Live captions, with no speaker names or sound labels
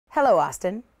Hello,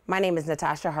 Austin. My name is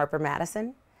Natasha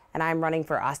Harper-Madison, and I'm running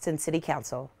for Austin City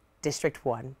Council, District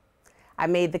 1. I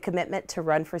made the commitment to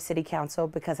run for City Council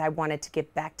because I wanted to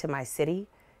give back to my city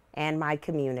and my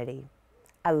community.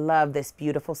 I love this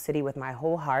beautiful city with my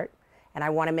whole heart, and I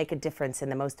want to make a difference in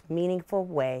the most meaningful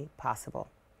way possible.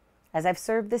 As I've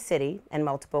served the city in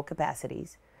multiple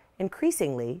capacities,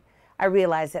 increasingly, I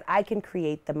realize that I can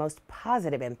create the most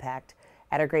positive impact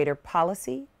at a greater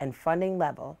policy and funding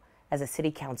level as a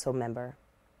city council member.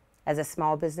 As a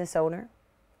small business owner,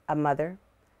 a mother,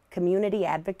 community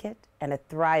advocate, and a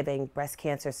thriving breast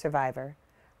cancer survivor,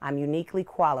 I'm uniquely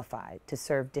qualified to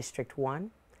serve District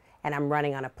 1, and I'm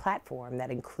running on a platform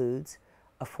that includes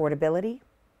affordability,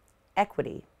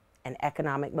 equity, and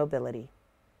economic mobility.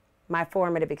 My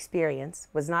formative experience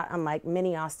was not unlike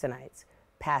many Austinites,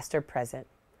 past or present.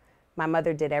 My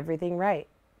mother did everything right,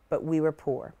 but we were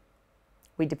poor.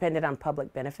 We depended on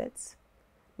public benefits.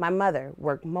 My mother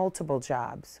worked multiple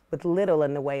jobs with little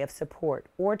in the way of support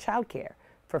or childcare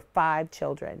for 5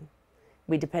 children.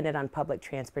 We depended on public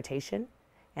transportation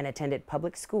and attended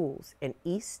public schools in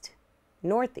East,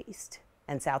 Northeast,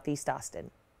 and Southeast Austin.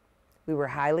 We were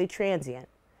highly transient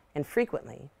and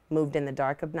frequently moved in the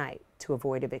dark of night to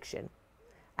avoid eviction.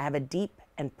 I have a deep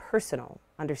and personal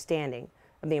understanding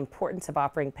of the importance of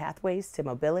offering pathways to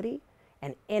mobility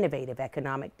and innovative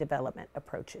economic development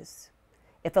approaches.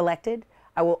 If elected,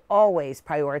 I will always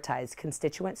prioritize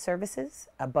constituent services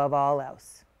above all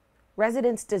else.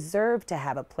 Residents deserve to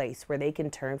have a place where they can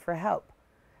turn for help.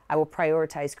 I will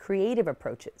prioritize creative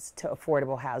approaches to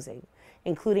affordable housing,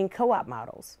 including co-op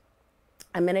models,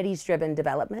 amenities-driven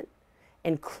development,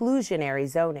 inclusionary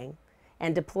zoning,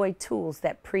 and deploy tools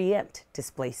that preempt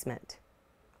displacement.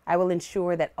 I will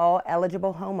ensure that all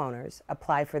eligible homeowners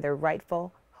apply for their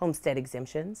rightful homestead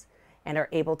exemptions and are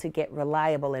able to get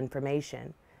reliable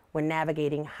information when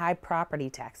navigating high property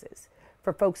taxes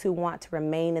for folks who want to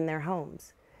remain in their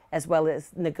homes, as well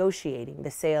as negotiating the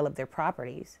sale of their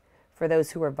properties for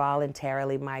those who are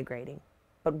voluntarily migrating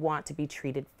but want to be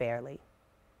treated fairly.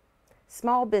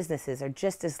 Small businesses are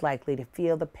just as likely to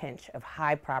feel the pinch of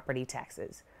high property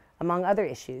taxes, among other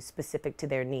issues specific to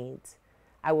their needs.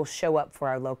 I will show up for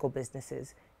our local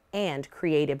businesses and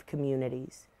creative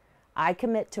communities. I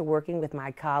commit to working with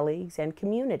my colleagues and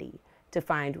community to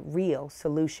find real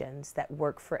solutions that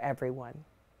work for everyone.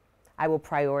 I will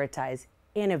prioritize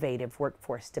innovative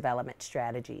workforce development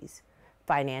strategies,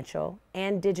 financial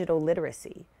and digital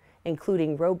literacy,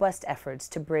 including robust efforts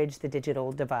to bridge the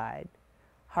digital divide.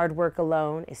 Hard work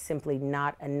alone is simply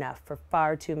not enough for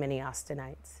far too many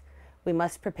Austinites. We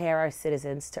must prepare our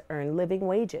citizens to earn living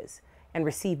wages and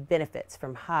receive benefits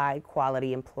from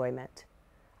high-quality employment.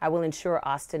 I will ensure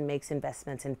Austin makes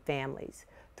investments in families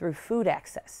through food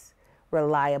access,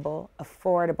 reliable,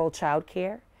 affordable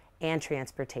childcare, and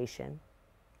transportation.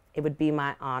 It would be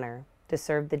my honor to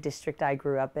serve the district I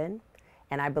grew up in,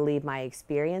 and I believe my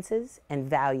experiences and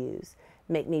values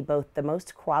make me both the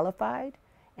most qualified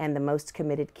and the most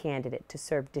committed candidate to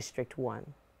serve District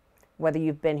 1. Whether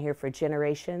you've been here for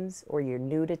generations or you're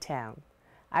new to town,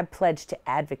 I pledge to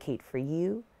advocate for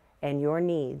you and your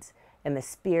needs in the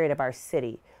spirit of our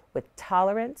city with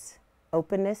tolerance,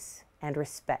 openness, and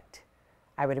respect.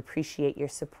 I would appreciate your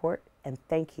support, and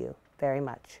thank you very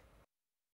much.